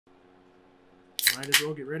Might as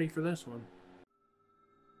well get ready for this one.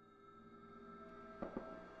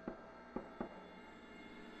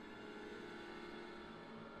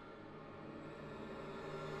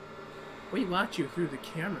 We watch you through the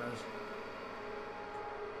cameras.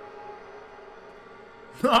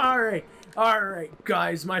 Alright,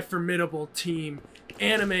 guys, my formidable team.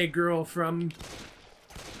 Anime girl from...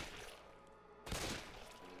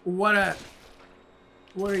 What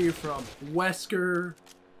are you from? Wesker?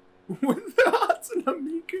 With the Hudson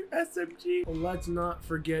Amiga SMG? Well, let's not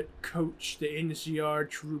forget Coach, the NCR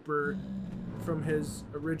trooper from his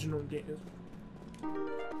original game.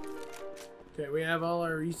 Okay, we have all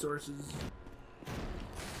our resources.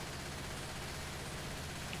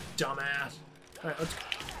 Dumbass. Alright, let's go.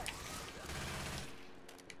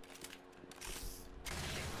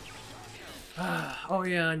 Oh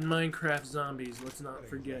yeah, and Minecraft zombies, let's not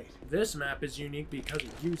forget. This map is unique because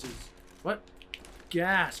it uses... What?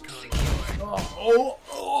 Gas content.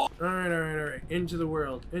 Oh! Alright. Into the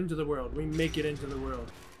world. We make it into the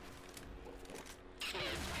world.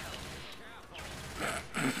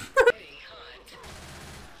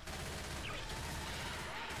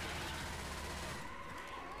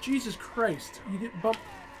 Jesus Christ, you get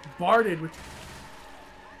bombarded with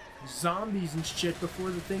zombies and shit before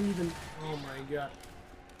the thing even... Oh my god.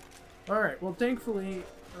 Alright, well thankfully,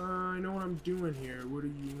 I know what I'm doing here. What do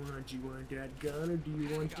you want? Do you want that gun or do you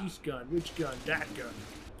want this gun? Which gun? That gun.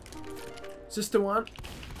 Is this the one?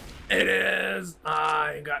 It is!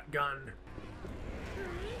 I got gun.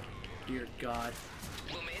 Dear God.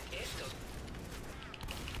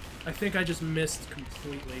 I think I just missed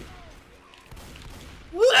completely.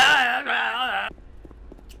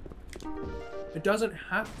 It doesn't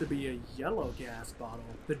have to be a yellow gas bottle.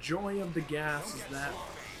 The joy of the gas is that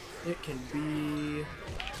it can be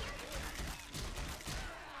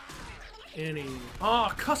any...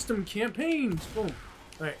 Oh, custom campaigns! Boom.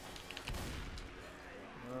 Alright.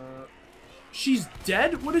 She's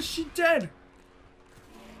dead? What is she dead?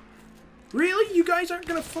 Really? You guys aren't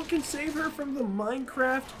gonna fucking save her from the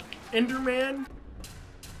Minecraft Enderman?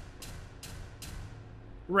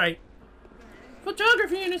 Right.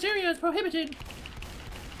 Photography in this area is prohibited.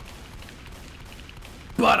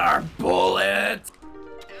 But our bullets!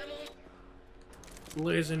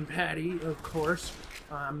 Liz and Patty, of course.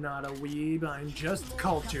 I'm not a weeb, I'm just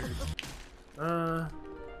cultured. It's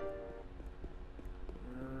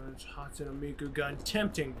Hatsune Miku gun.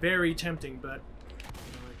 Tempting, very tempting, but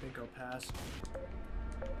I think I'll pass.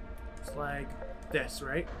 It's like this,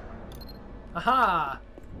 right? Aha!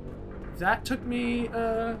 That took me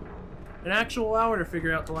an actual hour to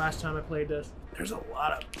figure out the last time I played this. There's a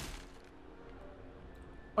lot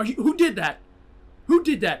of... Who did that? Who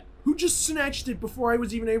did that? Who just snatched it before I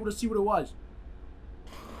was even able to see what it was?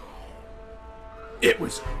 It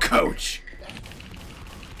was Coach!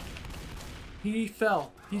 He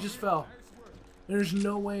fell. He just fell. There's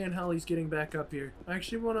no way in hell he's getting back up here. I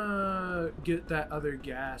actually want to get that other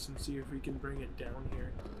gas and see if we can bring it down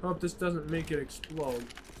here. Hope this doesn't make it explode.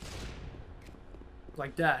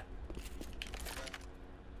 Like that.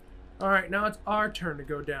 Alright, now it's our turn to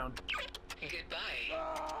go down. Goodbye.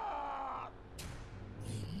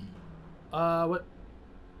 What?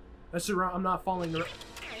 That's the wrong... I'm not following the... I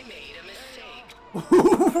made a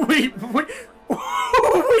mistake. Wait,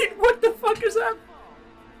 what the fuck is that?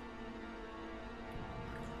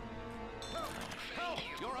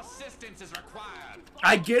 Your assistance is required.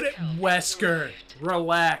 I get it, Wesker.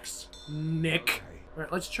 Relax, Nick.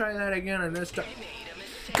 Alright, let's try that again and this time.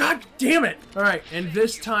 God damn it! Alright, and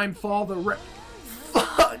this time fall the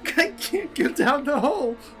Fuck, I can't get down the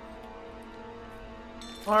hole.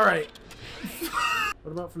 Alright.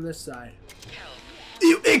 What about from this side?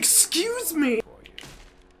 Excuse me!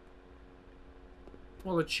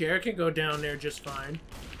 Well, the chair can go down there just fine.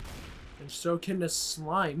 And so can the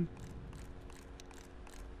slime.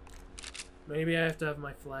 Maybe I have to have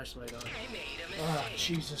my flashlight on. Oh,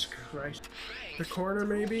 Jesus Christ. The corner,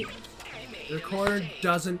 maybe? The corner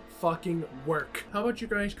doesn't fucking work. How about you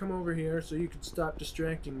guys come over here so you can stop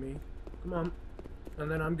distracting me? Come on. And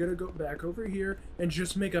then I'm gonna go back over here and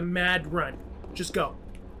just make a mad run. Just go.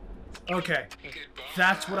 Okay.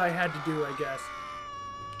 That's what I had to do, I guess.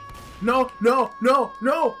 No!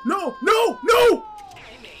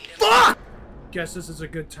 Fuck! Guess this is a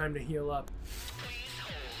good time to heal up.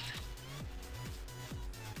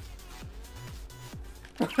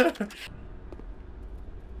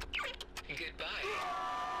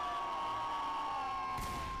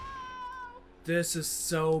 This is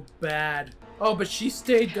so bad. Oh, but she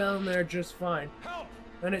stayed down there just fine.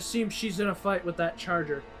 And it seems she's in a fight with that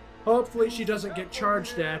charger. Hopefully she doesn't get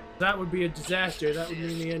charged at. That would be a disaster. That would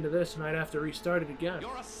mean the end of this and I'd have to restart it again.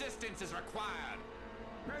 Your assistance is required.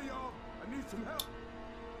 Hey y'all, I need some help.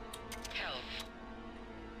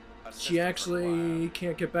 Help. She actually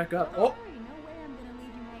can't get back up. Oh!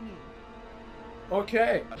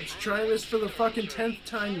 Okay, let's try this for the fucking 10th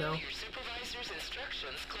time now. Your supervisor's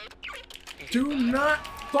instructions. Do not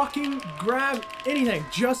fucking grab anything.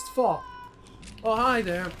 Just fall. Oh, hi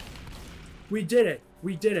there. We did it.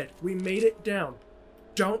 We did it. We made it down.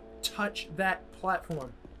 Don't touch that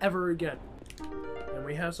platform ever again. And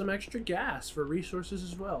we have some extra gas for resources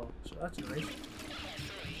as well. So that's nice.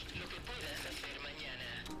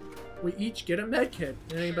 We each get a med kit.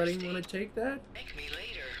 Anybody want to take that? Thank me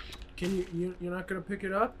later. Can you're not gonna pick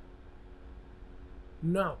it up?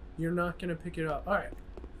 No, you're not gonna pick it up. All right.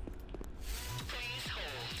 Please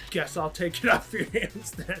hold. Guess I'll take it off your hands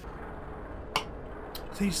then.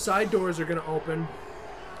 These side doors are gonna open.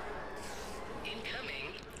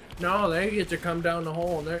 Incoming. No, they get to come down the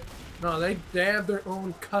hole. They have their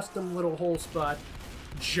own custom little hole spot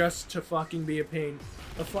just to fucking be a pain.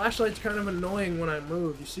 The flashlight's kind of annoying when I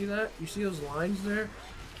move. You see that? You see those lines there?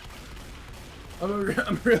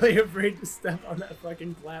 I'm really afraid to step on that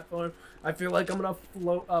fucking platform. I feel like I'm gonna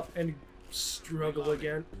float up and struggle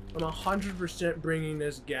again. I'm 100% bringing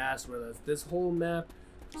this gas with us. This whole map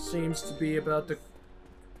seems to be about the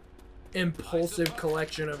impulsive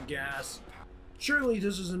collection of gas. Surely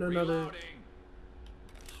this isn't another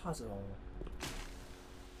puzzle.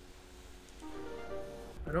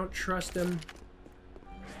 I don't trust him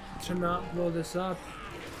to not blow this up.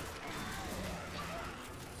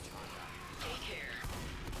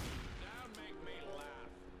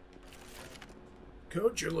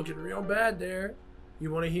 Coach, you're looking real bad there.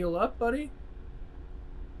 You want to heal up, buddy?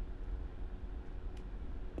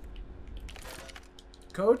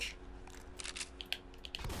 Coach?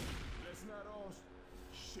 Let's not all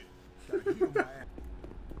shit. Gotta heal my ass.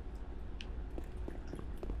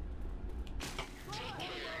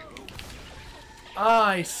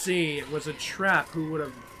 I see. It was a trap. Who would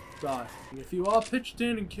have thought? If you all pitched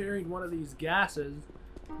in and carried one of these gases,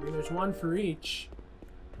 I mean, there's one for each.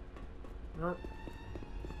 Well,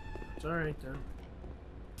 it's alright then.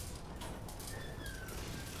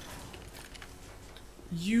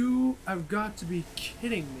 You have got to be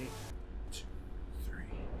kidding me. 2, 3,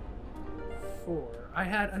 4. I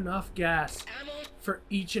had enough gas for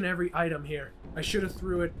each and every item here. I should have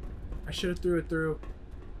threw it. I should have threw it through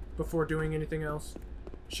before doing anything else.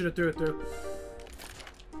 Should have threw it through.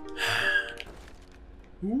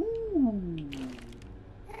 Ooh.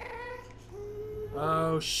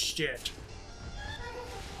 Oh shit.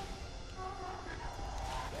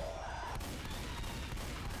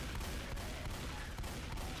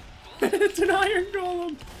 It's an iron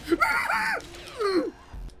golem.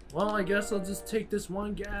 Well, I guess I'll just take this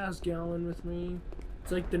one gas gallon with me.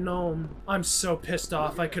 It's like the gnome. I'm so pissed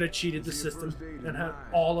off. I could have cheated the system and had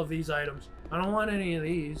all of these items. I don't want any of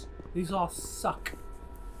these. These all suck.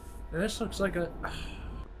 And this looks like a...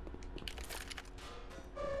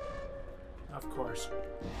 Of course.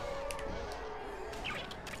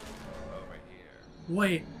 Over here.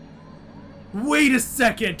 Wait. Wait a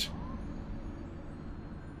second!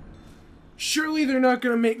 Surely they're not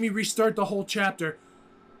gonna make me restart the whole chapter.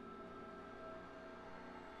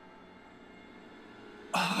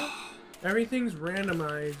 Everything's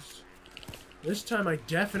randomized. This time I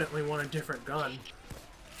definitely want a different gun.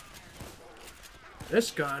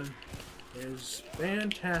 This gun is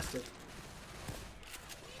fantastic.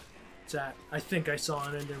 What's that? I think I saw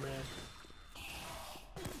an Enderman.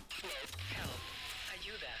 Help.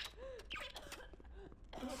 Ayuda.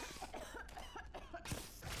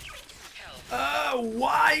 Help.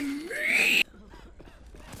 Why me?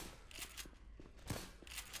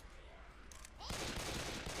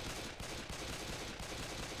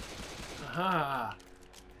 Aha.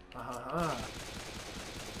 Aha.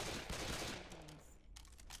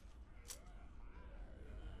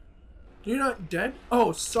 You're not dead?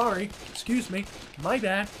 Oh, sorry. Excuse me. My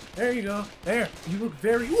bad. There you go. There. You look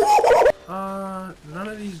very... none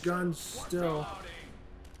of these guns still.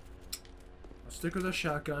 I'll stick with a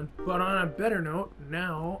shotgun. But on a better note,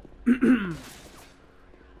 now... now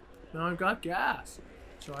I've got gas.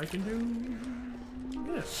 So I can do...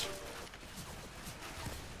 this.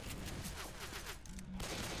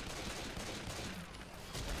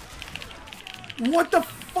 What the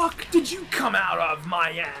fuck did you come out of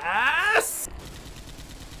my ass?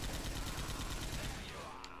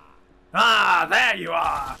 Ah, there you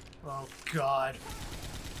are! Oh god.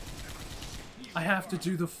 I have to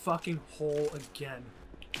do the fucking hole again.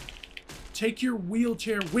 Take your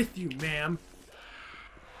wheelchair with you, ma'am.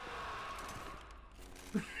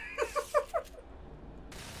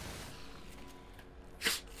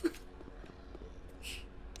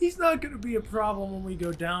 He's not gonna be a problem when we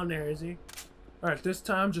go down there, is he? Alright, this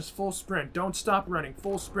time just full sprint. Don't stop running.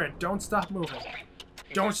 Full sprint. Don't stop moving.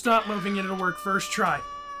 Don't stop moving. It'll work first try.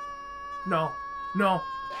 No. No.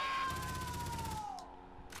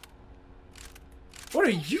 What are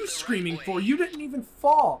you screaming for? You didn't even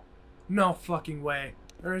fall. No fucking way.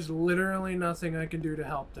 There's literally nothing I can do to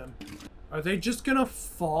help them. Are they just gonna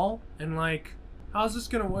fall? And like, how's this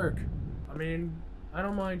gonna work? I mean, I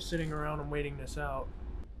don't mind sitting around and waiting this out.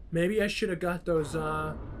 Maybe I should have got those,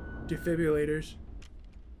 defibrillators.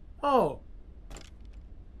 Oh!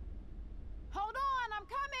 Hold on, I'm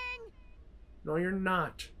coming! No, you're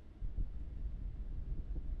not.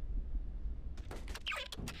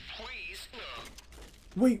 Please,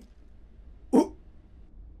 no. Wait! Oh!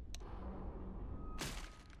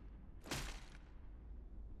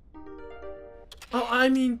 Oh, I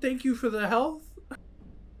mean, thank you for the health.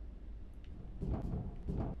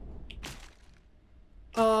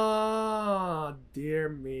 Oh, dear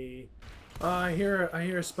me. I hear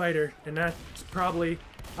a spider, and that's probably...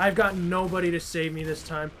 I've got nobody to save me this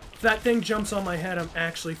time. If that thing jumps on my head, I'm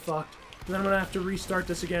actually fucked. And then I'm gonna have to restart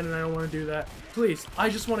this again, and I don't want to do that. Please, I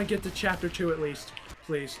just want to get to chapter 2 at least.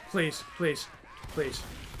 Please, please, please, please,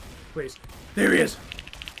 please. There he is!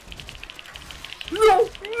 No!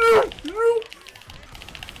 No! No!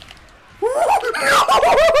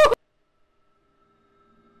 No!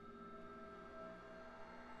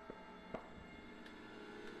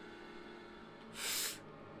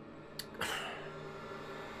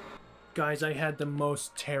 Guys, I had the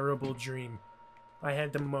most terrible dream. I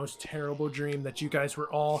had the most terrible dream that you guys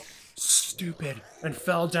were all stupid and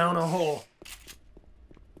fell down a hole.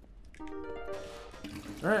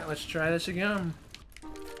 Alright, let's try this again.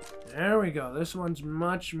 There we go. This one's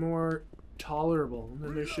much more tolerable. And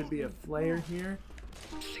then there should be a flare here.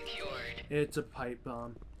 Secured. It's a pipe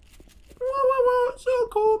bomb. Whoa, whoa, whoa, so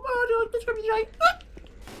cool.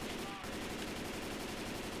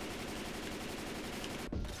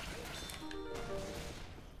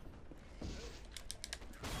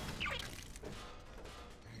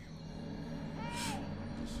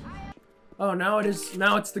 Oh, now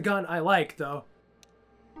it's the gun I like, though.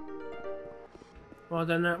 Well,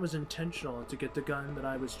 then that was intentional to get the gun that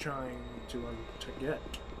I was trying to get.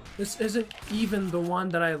 This isn't even the one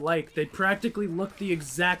that I like. They practically look the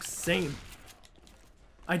exact same.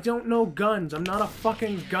 I don't know guns. I'm not a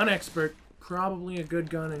fucking gun expert. Probably a good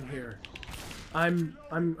gun in here. I'm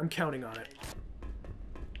counting on it.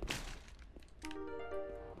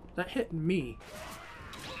 That hit me.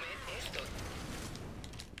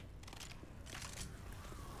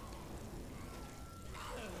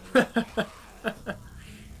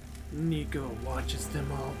 Nico watches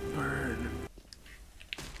them all burn.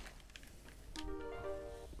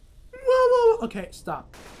 Whoa, whoa, okay,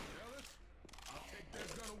 stop.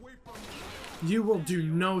 You will do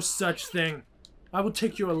no such thing. I will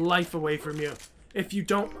take your life away from you if you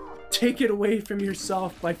don't take it away from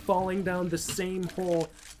yourself by falling down the same hole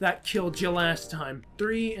that killed you last time.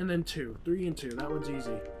 3 and then 2. 3 and 2. That one's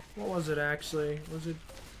easy. What was it actually? Was it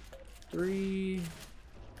 3,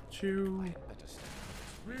 2?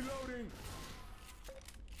 Reloading.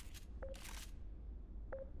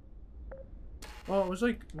 Oh, it was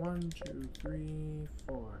like 1, 2, 3,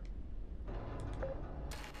 4.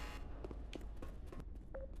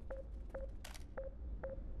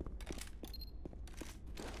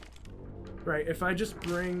 Right, if I just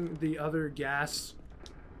bring the other gas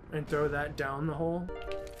and throw that down the hole.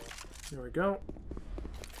 There we go.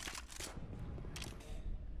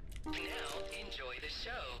 Now enjoy the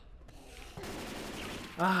show.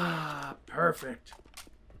 Ah, perfect.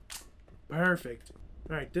 Perfect.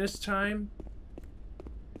 Alright, this time,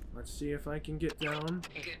 let's see if I can get down.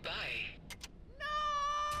 Goodbye.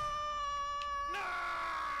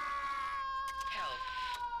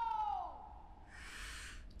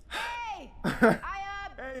 Hey!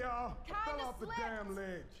 Hey y'all, fell off the slipped. damn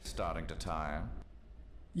ledge. Starting to tire.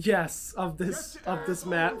 Yes, of this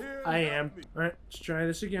map, I am. Alright, let's try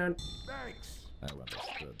this again. Thanks. I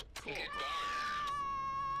understood.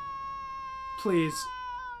 Please.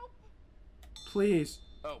 Please.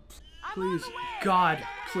 Oh, Please. God,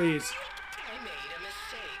 please. I made a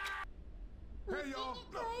mistake. Hey y'all,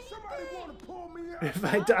 look, somebody wanna pull me out? If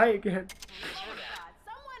I die again. Oh God,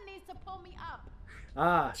 someone needs to pull me up.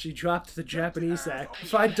 Ah, she dropped the Japanese act.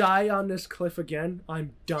 If I die on this cliff again,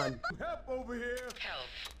 I'm done. Help over here. Help.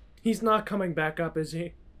 He's not coming back up, is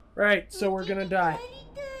he? Right, so we're gonna die.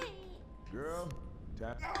 Girl,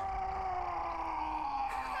 tap.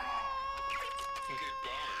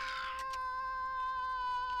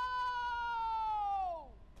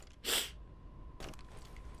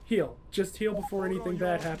 Heal. Just heal before anything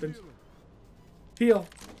bad happens. Heal.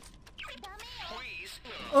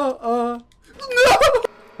 No!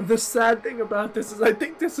 The sad thing about this is I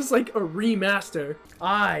think this is like a remaster.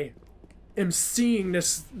 I am seeing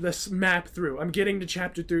this map through. I'm getting to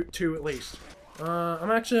chapter 2 at least.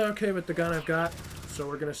 I'm actually okay with the gun I've got, so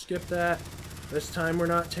we're gonna skip that. This time we're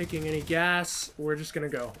not taking any gas. We're just gonna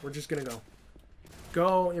go. We're just gonna go.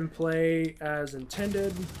 Go and play as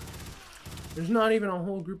intended. There's not even a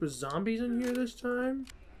whole group of zombies in here this time.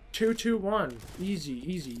 2-2-1. Easy,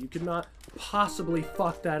 easy. You could not possibly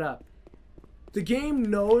fuck that up. The game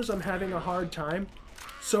knows I'm having a hard time,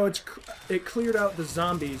 so it cleared out the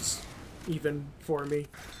zombies even for me.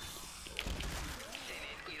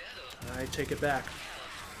 I take it back.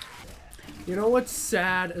 You know what's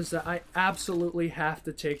sad is that I absolutely have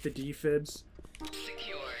to take the defibs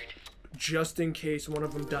just in case one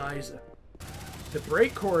of them dies. The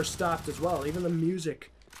breakcore stopped as well. Even the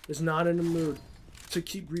music is not in the mood to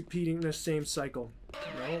keep repeating the same cycle.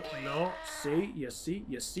 No, you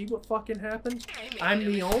see what fucking happened? I'm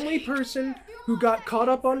the only person who got caught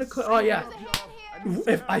up on the oh yeah.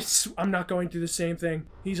 I'm not going through the same thing.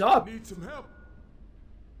 He's up. Need some help.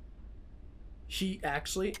 He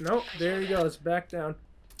actually, no, there he goes, back down.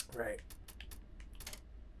 Right.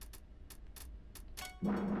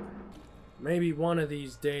 Maybe one of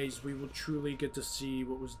these days we will truly get to see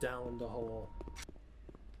what was down the hole.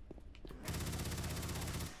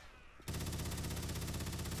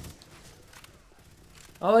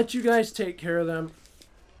 I'll let you guys take care of them.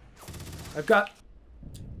 I've got...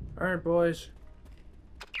 Alright, boys.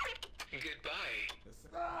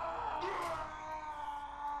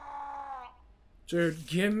 Dude,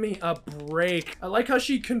 give me a break. I like how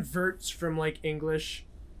she converts from, like, English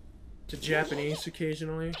to Japanese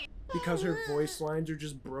occasionally. Because her voice lines are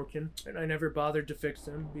just broken. And I never bothered to fix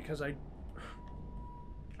them because I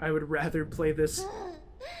would rather play this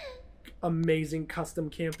amazing custom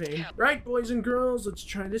campaign. Right, boys and girls, let's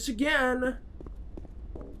try this again.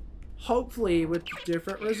 Hopefully with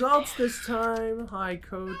different results this time. Hi,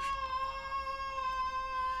 coach.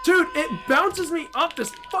 Dude, it bounces me up.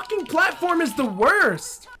 This fucking platform is the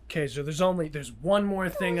worst. Okay, so there's one more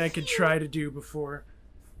thing I could try to do before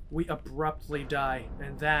we abruptly die,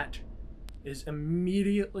 and that is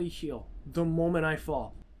immediately heal the moment I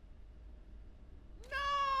fall. No!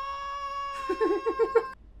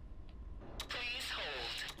 Please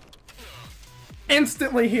hold.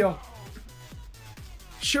 Instantly heal.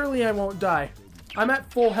 Surely I won't die. I'm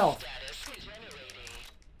at full health.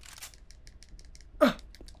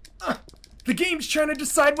 The game's trying to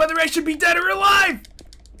decide whether I should be dead or alive!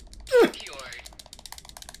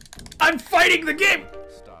 I'm fighting the game!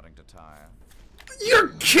 Starting to tire. You're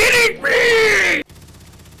kidding me!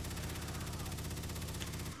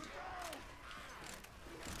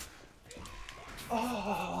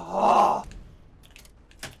 Oh.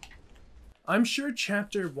 I'm sure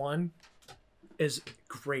chapter 1 is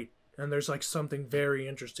great, and there's like something very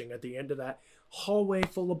interesting at the end of that hallway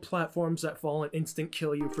full of platforms that fall and instant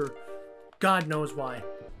kill you for God knows why.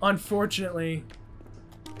 Unfortunately,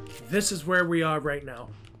 this is where we are right now.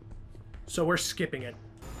 So we're skipping it.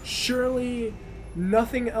 Surely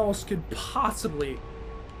nothing else could possibly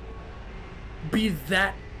be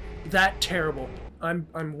that terrible. I'm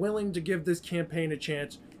willing to give this campaign a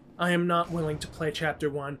chance. I am not willing to play chapter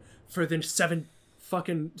 1 for the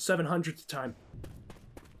 700th time.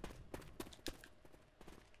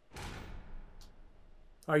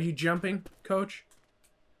 Are you jumping, coach?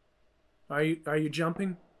 Are you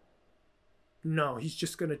jumping? No,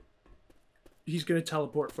 he's gonna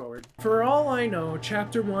teleport forward. For all I know,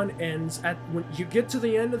 chapter 1 ends at when you get to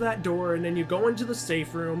the end of that door and then you go into the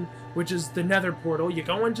safe room, which is the nether portal. You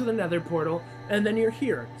go into the nether portal and then you're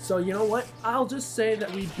here. So you know what? I'll just say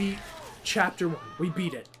that we beat chapter 1. We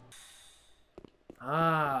beat it.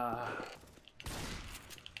 I'm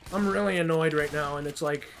really annoyed right now and it's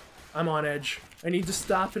like I'm on edge. I need to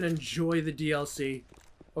stop and enjoy the DLC.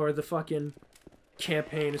 Or the fucking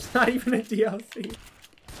campaign. It's not even a DLC.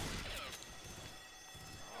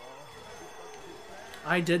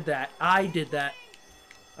 I did that. I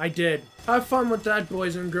did. Have fun with that,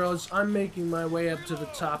 boys and girls. I'm making my way up to the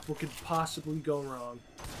top. What could possibly go wrong?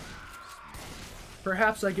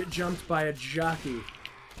 Perhaps I get jumped by a jockey.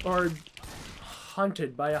 Or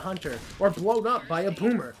hunted by a hunter. Or blown up by a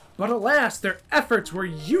boomer. But alas, their efforts were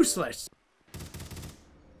useless.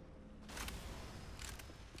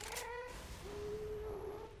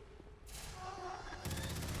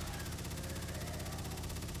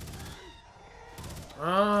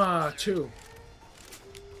 Ah, 2.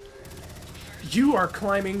 You are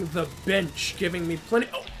climbing the bench, giving me plenty.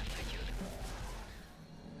 Oh.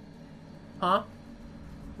 Huh?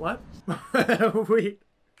 What? Wait.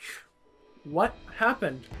 What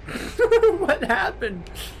happened? What happened?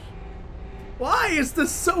 Why is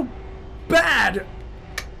this so bad?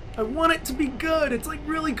 I want it to be good. It's like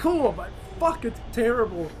really cool, but fuck, it's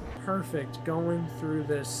terrible. Perfect. Going through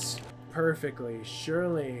this perfectly.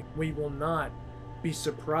 Surely we will not be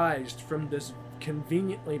surprised from this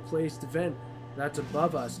conveniently placed vent that's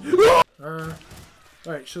above us.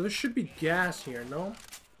 Alright, so there should be gas here, no?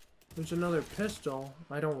 There's another pistol.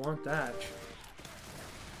 I don't want that.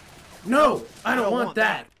 No! I don't want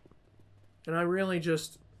that! And I really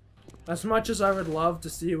just... As much as I would love to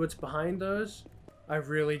see what's behind those, I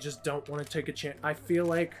really just don't want to take a chance. I feel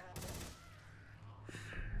like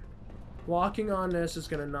walking on this is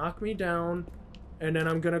going to knock me down, and then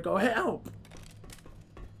I'm going to go, help!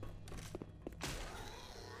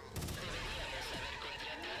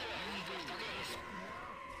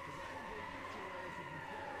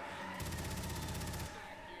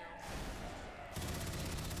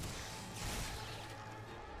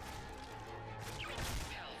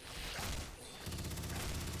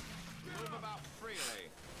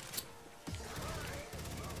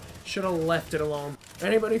 Should have left it alone.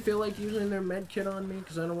 Anybody feel like using their med kit on me?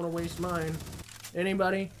 Because I don't want to waste mine.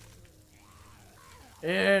 Anybody?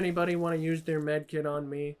 Anybody want to use their med kit on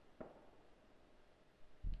me?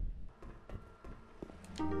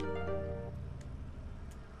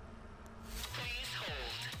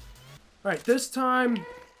 Alright, this time...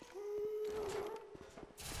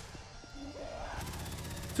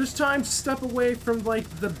 step away from, like,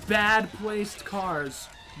 the bad placed cars.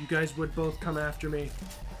 You guys would both come after me.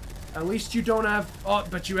 At least you don't have... Oh,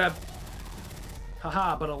 but you have...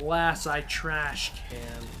 Haha, but alas, I trash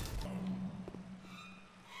can.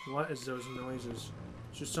 What is those noises?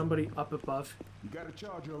 Is there somebody up above? You got a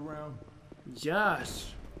charger around?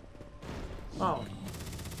 Yes. Oh.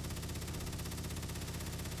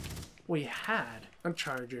 We had a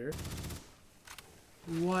charger.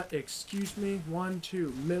 What? Excuse me? 1,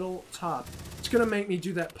 2, middle, top. It's gonna make me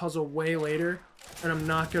do that puzzle way later, and I'm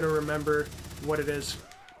not gonna remember what it is.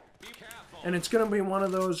 And it's gonna be one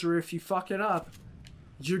of those where if you fuck it up,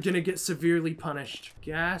 you're gonna get severely punished.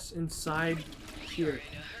 Gas inside here.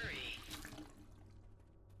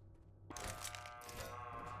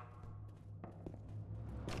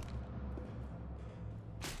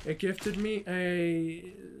 It gifted me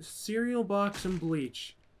a cereal box and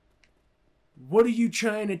bleach. What are you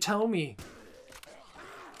trying to tell me?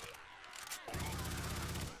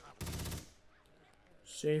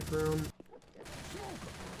 Safe room.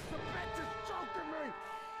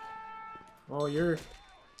 Oh, you're...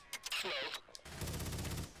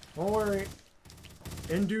 Don't worry.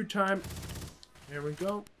 In due time. There we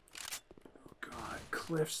go. Oh god,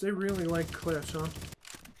 cliffs. They really like cliffs, huh?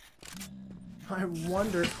 I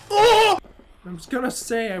wonder... Oh! I was gonna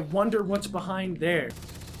say, I wonder what's behind there.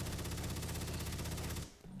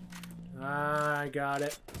 I got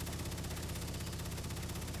it.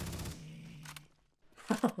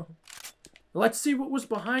 Let's see what was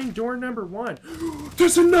behind door number 1.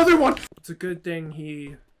 There's another one! It's a good thing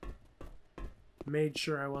he made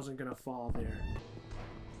sure I wasn't gonna fall there.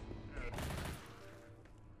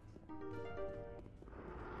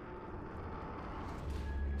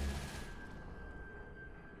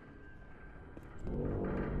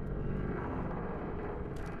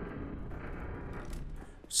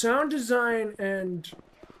 Sound design and,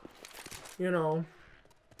 you know,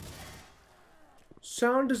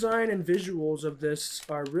 sound design and visuals of this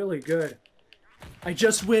are really good. I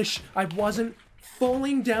just wish I wasn't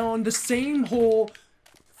falling down the same hole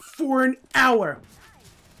for an hour.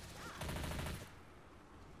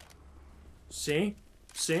 See?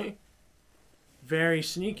 See? Very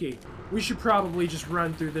sneaky. We should probably just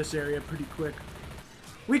run through this area pretty quick.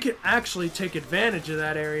 We could actually take advantage of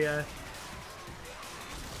that area.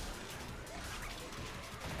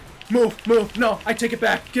 Move, move, no, I take it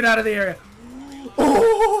back. Get out of the area.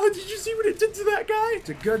 Oh, did you see what it did to that guy? It's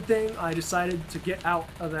a good thing I decided to get out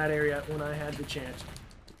of that area when I had the chance.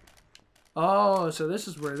 Oh, so this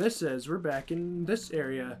is where this is. We're back in this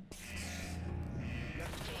area.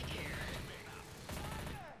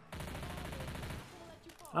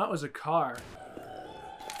 That was a car.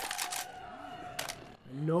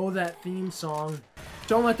 I know that theme song.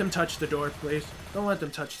 Don't let them touch the door, please. Don't let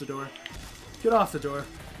them touch the door. Get off the door.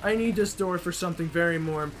 I need this door for something very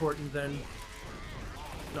more important than...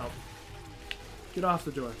 No. Get off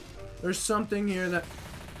the door. There's something here that...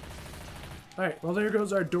 Alright, well there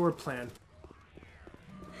goes our door plan.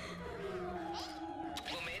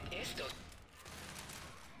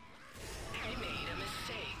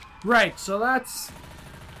 Right, so that's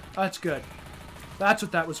good. That's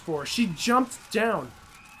what that was for. She jumped down.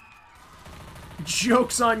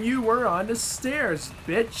 Joke's on you, we're on the stairs,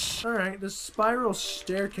 bitch. Alright, this spiral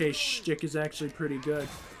staircase shtick is actually pretty good.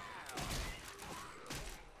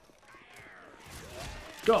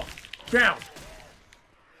 Go. Down.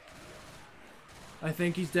 I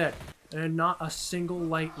think he's dead. And not a single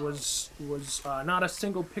light not a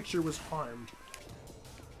single picture was harmed.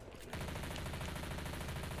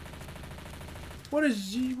 What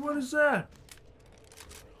is that?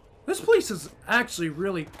 This place is actually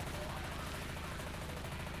really...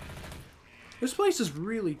 This place is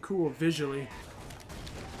really cool visually.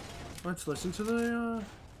 Let's listen to the,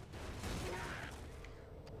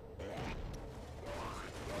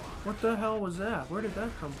 What the hell was that? Where did that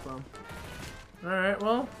come from? Alright,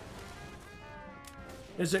 well...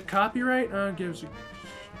 Is it copyright? Gives you...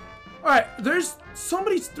 Alright,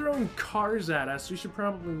 somebody's throwing cars at us. We should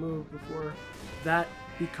probably move before that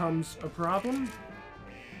becomes a problem.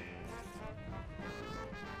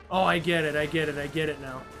 Oh, I get it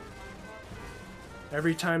now.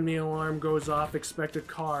 Every time the alarm goes off, expect a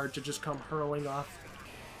car to just come hurling off.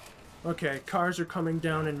 Okay, cars are coming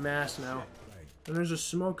down in mass now. And there's a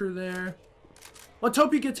smoker there. Let's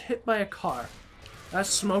hope he gets hit by a car. That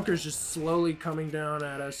smoker's just slowly coming down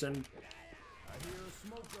at us, and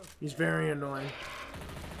he's very annoying.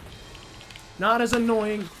 Not as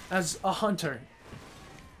annoying as a hunter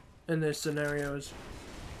in these scenarios.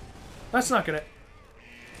 That's not gonna...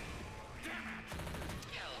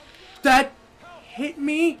 That hit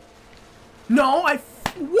me? No, I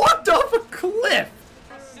walked off a cliff!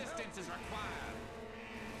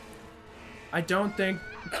 I don't think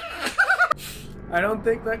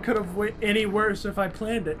that could have went any worse if I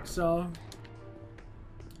planned it, so...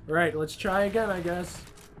 Right, let's try again, I guess.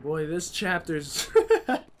 Boy, this chapter's...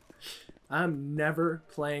 I'm never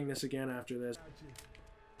playing this again after this.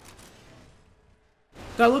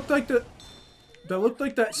 That looked like that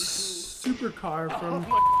supercar from...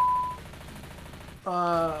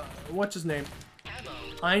 what's his name?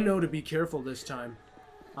 I know to be careful this time.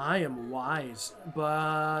 I am wise,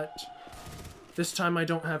 but... This time I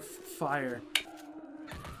don't have fire.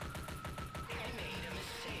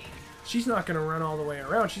 She's not gonna run all the way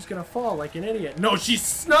around. She's gonna fall like an idiot. No,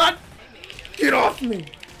 she's not! Get off me!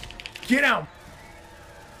 Get out!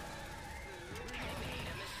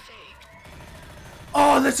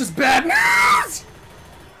 Oh, this is bad news!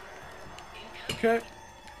 Okay.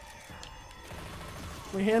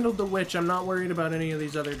 We handled the witch. I'm not worried about any of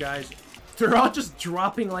these other guys. They're all just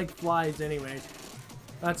dropping like flies anyways.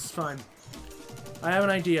 That's fine. I have an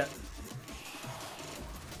idea.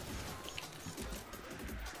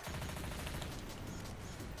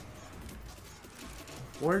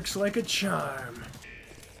 Works like a charm.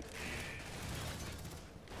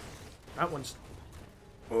 That one's...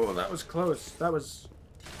 Oh, that was close. That was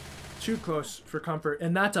too close for comfort.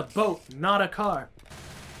 And that's a boat, not a car.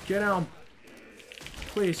 Get down.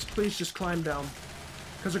 Please, please just climb down.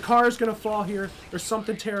 Because a car is going to fall here or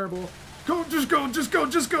something terrible. Go, just go, just go,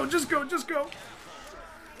 just go, just go, just go.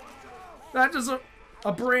 That is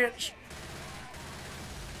a branch.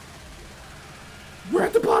 We're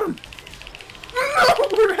at the bottom. No,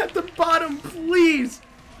 we're at the bottom. Please.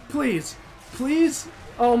 Please. Please.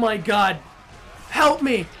 Oh my God. Help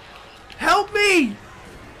me. Help me.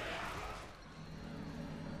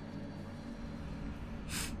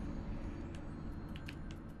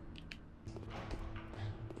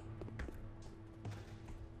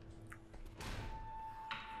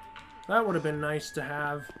 That would have been nice to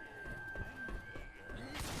have.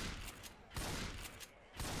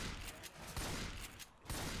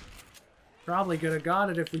 Probably could have got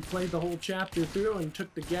it if we played the whole chapter through and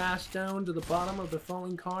took the gas down to the bottom of the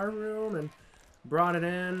falling car room and brought it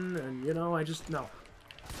in, and you know, no.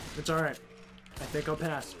 It's alright. I think I'll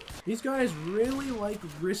pass. These guys really like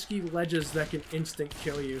risky ledges that can instant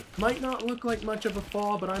kill you. Might not look like much of a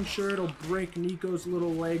fall, but I'm sure it'll break Nico's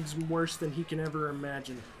little legs worse than he can ever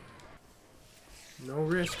imagine. No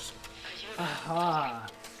risks. Aha!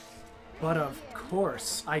 But of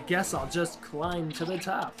course, I guess I'll just climb to the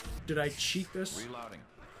top. Did I cheat this? Reloading.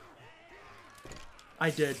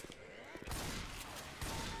 I did.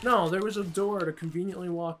 No, there was a door to conveniently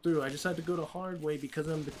walk through. I just had to go the hard way because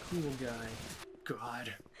I'm the cool guy.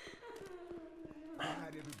 God. Alright,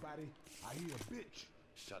 everybody. I hear a bitch.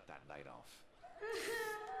 Shut that light off.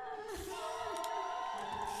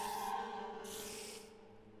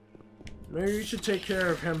 Maybe you should take care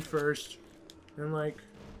of him first. And, like,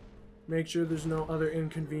 make sure there's no other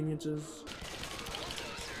inconveniences.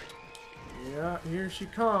 Yeah, here she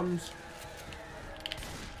comes.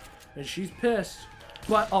 And she's pissed.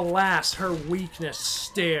 But alas, her weakness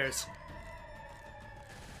stares.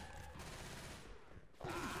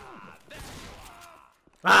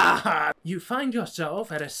 Ah! You find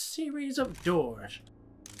yourself at a series of doors.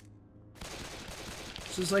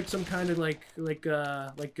 This is like some kind of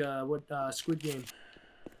Squid Game.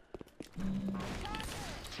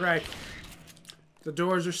 Right. The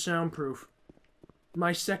doors are soundproof.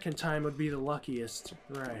 My second time would be the luckiest.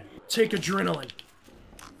 Right. Take adrenaline.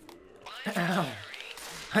 Ow.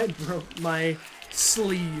 I broke my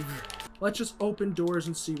sleeve. Let's just open doors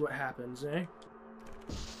and see what happens, eh?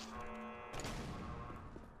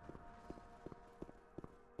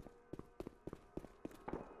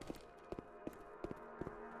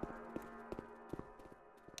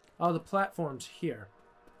 Oh, the platform's here.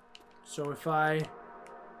 So if I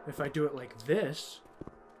do it like this,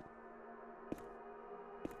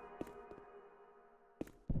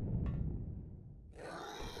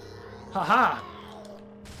 haha!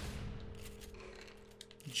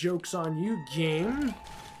 Joke's on you, game.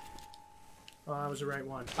 Oh, that was the right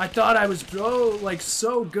one. I thought I was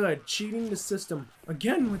so good, cheating the system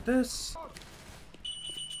again with this.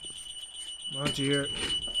 Oh dear.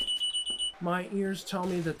 My ears tell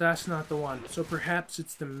me that that's not the one, so perhaps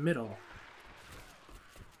it's the middle.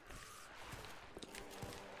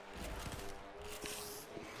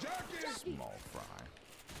 Small fry.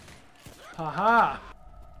 Haha!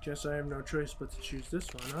 Guess I have no choice but to choose this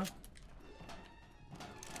one, huh?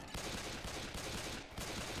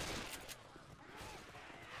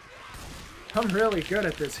 I'm really good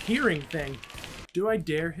at this hearing thing. Do I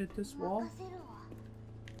dare hit this wall?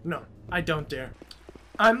 No, I don't dare.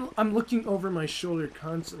 I'm looking over my shoulder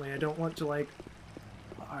constantly. I don't want to, like...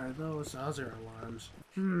 What are those? Those are alarms.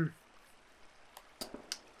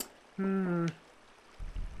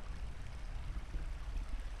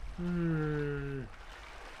 I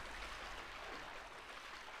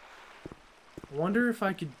wonder if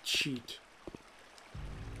I could cheat.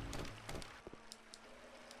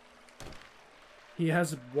 He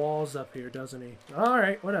has walls up here, doesn't he?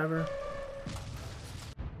 Alright, whatever.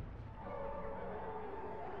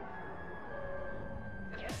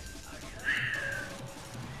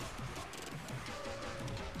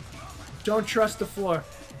 Don't trust the floor.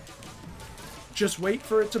 Just wait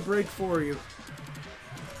for it to break for you.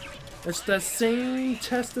 It's the same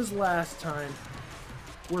test as last time.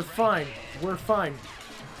 We're fine. We're fine.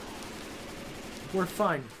 We're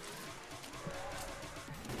fine.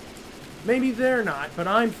 Maybe they're not, but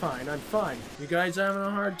I'm fine. I'm fine. You guys having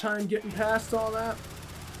a hard time getting past all that?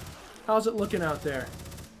 How's it looking out there?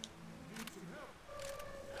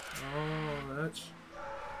 Oh,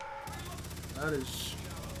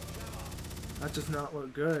 that does not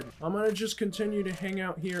look good. I'm gonna just continue to hang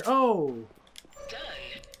out here. Oh!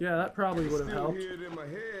 Yeah, that probably would have helped. Still hear it in my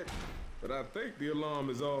head, but I think the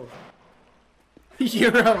alarm is off.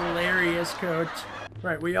 You're hilarious, Coach.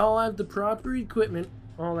 Right, we all have the proper equipment.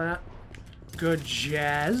 All that. Good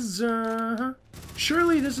jazz.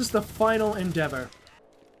 Surely this is the final endeavor.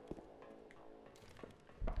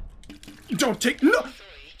 Don't take... No!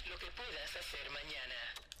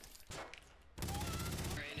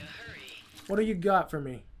 What do you got for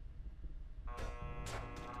me?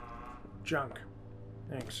 Junk.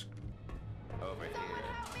 Thanks. Over here.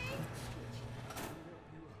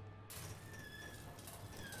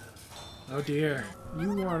 Oh dear.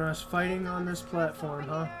 You want us fighting on this platform,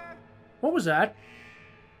 huh? What was that?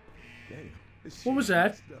 Damn, this What was shit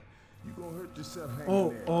that? messed up. You gonna hurt yourself hanging Oh,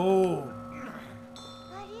 there. oh.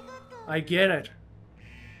 I get it.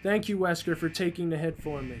 Thank you, Wesker, for taking the hit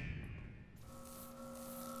for me.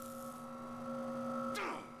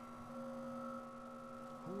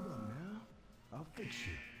 Hold on now. I'll fix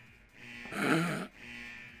you.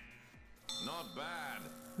 Not bad.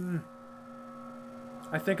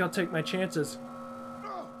 I think I'll take my chances.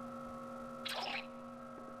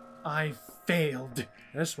 I failed.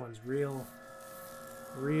 This one's real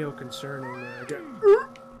concerning.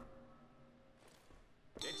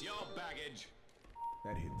 It's your baggage.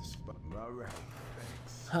 That hit the spot. All right.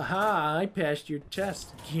 Thanks. Haha, I passed your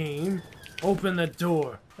test, game. Open the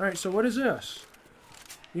door. Alright, so what is this?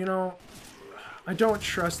 You know, I don't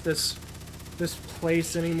trust this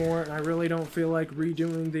place anymore, and I really don't feel like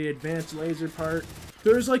redoing the advanced laser part.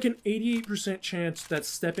 There's like an 88% chance that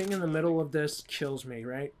stepping in the middle of this kills me,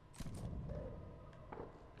 right?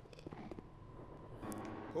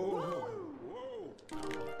 Whoa.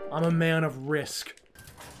 I'm a man of risk.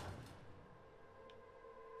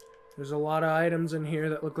 There's a lot of items in here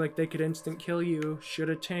that look like they could instant kill you should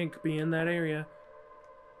a tank be in that area.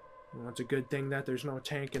 Well, it's a good thing that there's no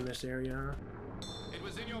tank in this area. It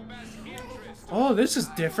was in your best interest. Oh, this is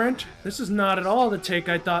different. This is not at all the take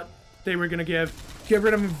I thought they were gonna give. Get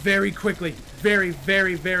rid of him very quickly. Very,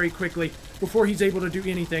 very, very quickly. Before he's able to do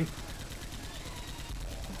anything.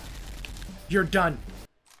 You're done.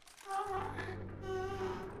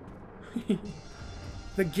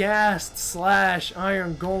 The gassed slash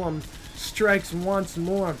iron golem strikes once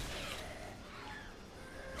more.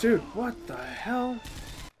 Dude, what the hell?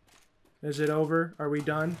 Is it over? Are we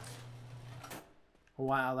done?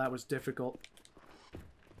 Wow, that was difficult.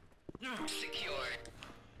 Secure.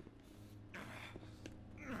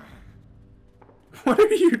 What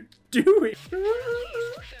are you doing?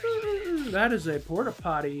 That is a porta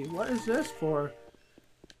potty. What is this for?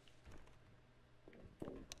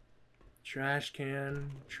 Trash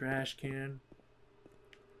can, trash can.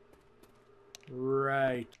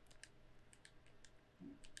 Right.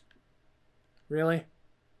 Really?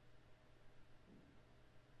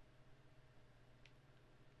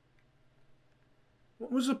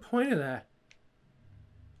 What was the point of that?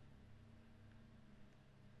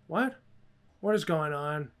 What? What is going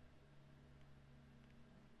on?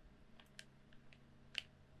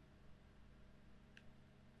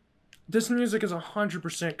 This music is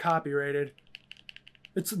 100% copyrighted.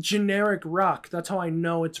 It's generic rock. That's how I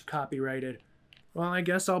know it's copyrighted. Well, I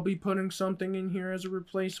guess I'll be putting something in here as a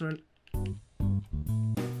replacement.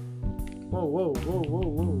 Whoa, whoa, whoa, whoa,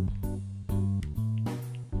 whoa.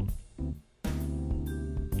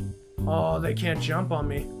 Oh, they can't jump on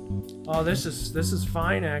me. Oh, this is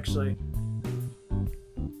fine, actually.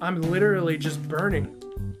 I'm literally just burning.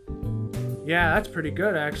 Yeah, that's pretty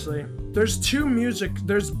good, actually. There's two music.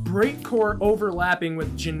 There's breakcore overlapping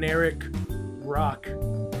with generic rock.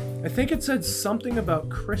 I think it said something about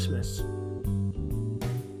Christmas.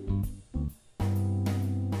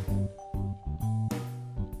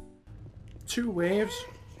 Two waves.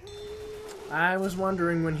 I was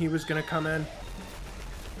wondering when he was gonna come in.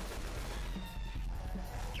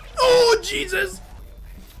 Oh, Jesus!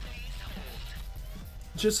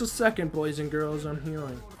 Just a second, boys and girls, I'm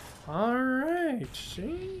healing. Alright,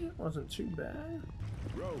 see? It wasn't too bad.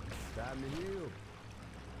 Bro, time to heal.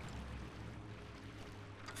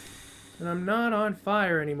 And I'm not on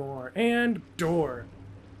fire anymore. And door.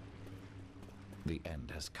 The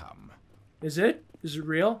end has come. Is it? Is it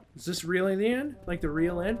real? Is this really the end? Like the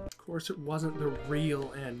real end? Of course it wasn't the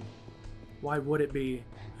real end. Why would it be?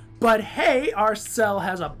 But hey, our cell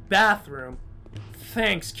has a bathroom.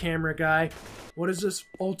 Thanks, camera guy. What is this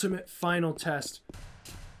ultimate final test?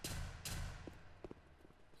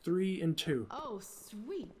 3 and 2. Oh,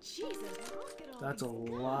 sweet Jesus. Look at all That's a these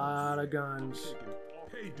lot of guns.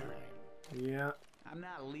 Hey, dude. Yeah. I'm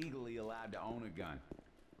not legally allowed to own a gun.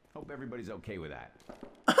 Hope everybody's okay with that.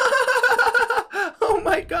 Oh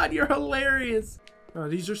my god, you're hilarious. Oh,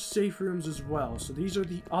 these are safe rooms as well. So these are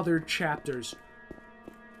the other chapters.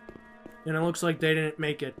 And it looks like they didn't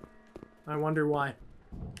make it. I wonder why.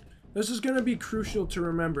 This is going to be crucial to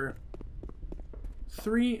remember.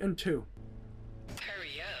 3 and 2.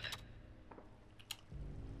 Hurry up.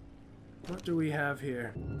 What do we have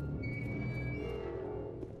here?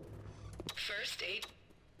 First aid.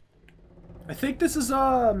 I think this is,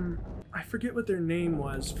 I forget what their name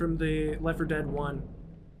was from the Left 4 Dead 1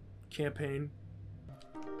 campaign.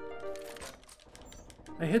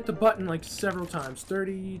 I hit the button like several times.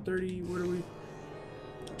 30, what are we?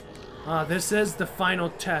 This is the final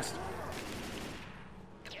test.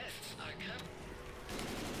 Guests are coming.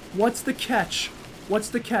 What's the catch? What's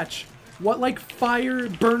the catch? What, like, fire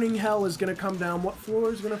burning hell is gonna come down? What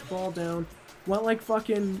floor is gonna fall down? What, like,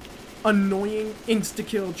 fucking annoying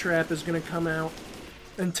insta-kill trap is gonna come out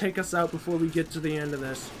and take us out before we get to the end of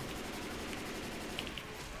this?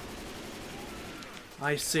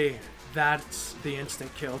 I see. That's the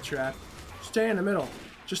instant kill trap. Stay in the middle.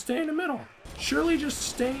 Just stay in the middle. Surely just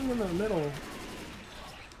staying in the middle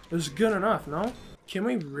is good enough, no? Can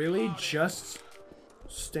we really just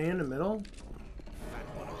stay in the middle?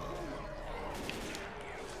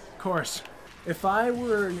 Of course. If I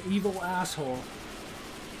were an evil asshole,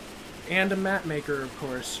 and a map maker, of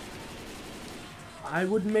course, I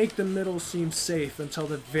would make the middle seem safe until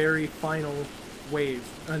the very final wave,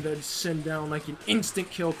 and then send down like an instant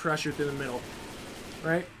kill crusher through the middle.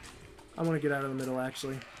 Right? I want to get out of the middle,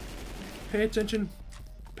 actually. Pay attention.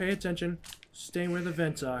 Pay attention. Stay where the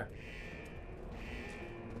vents are.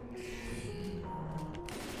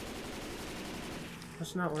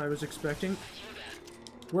 That's not what I was expecting.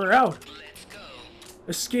 We're out! Let's go.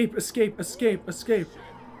 Escape, escape, escape, escape.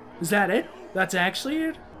 Is that it? That's actually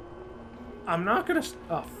it? I'm not gonna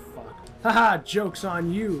oh, fuck. Haha, joke's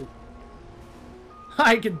on you.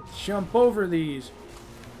 I could jump over these.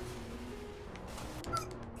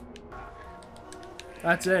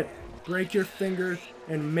 That's it. Break your finger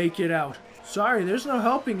and make it out. Sorry, there's no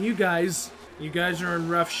helping you guys. You guys are in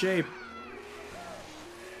rough shape.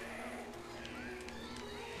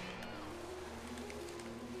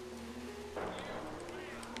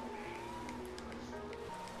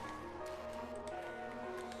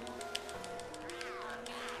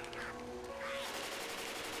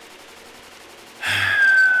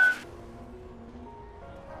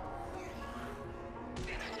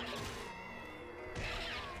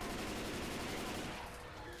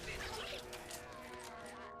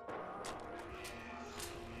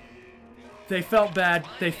 They felt bad.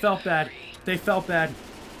 They felt bad. They felt bad.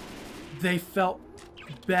 They felt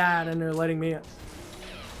bad, and they're letting me in.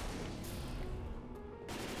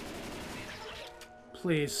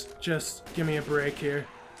 Please, just give me a break here.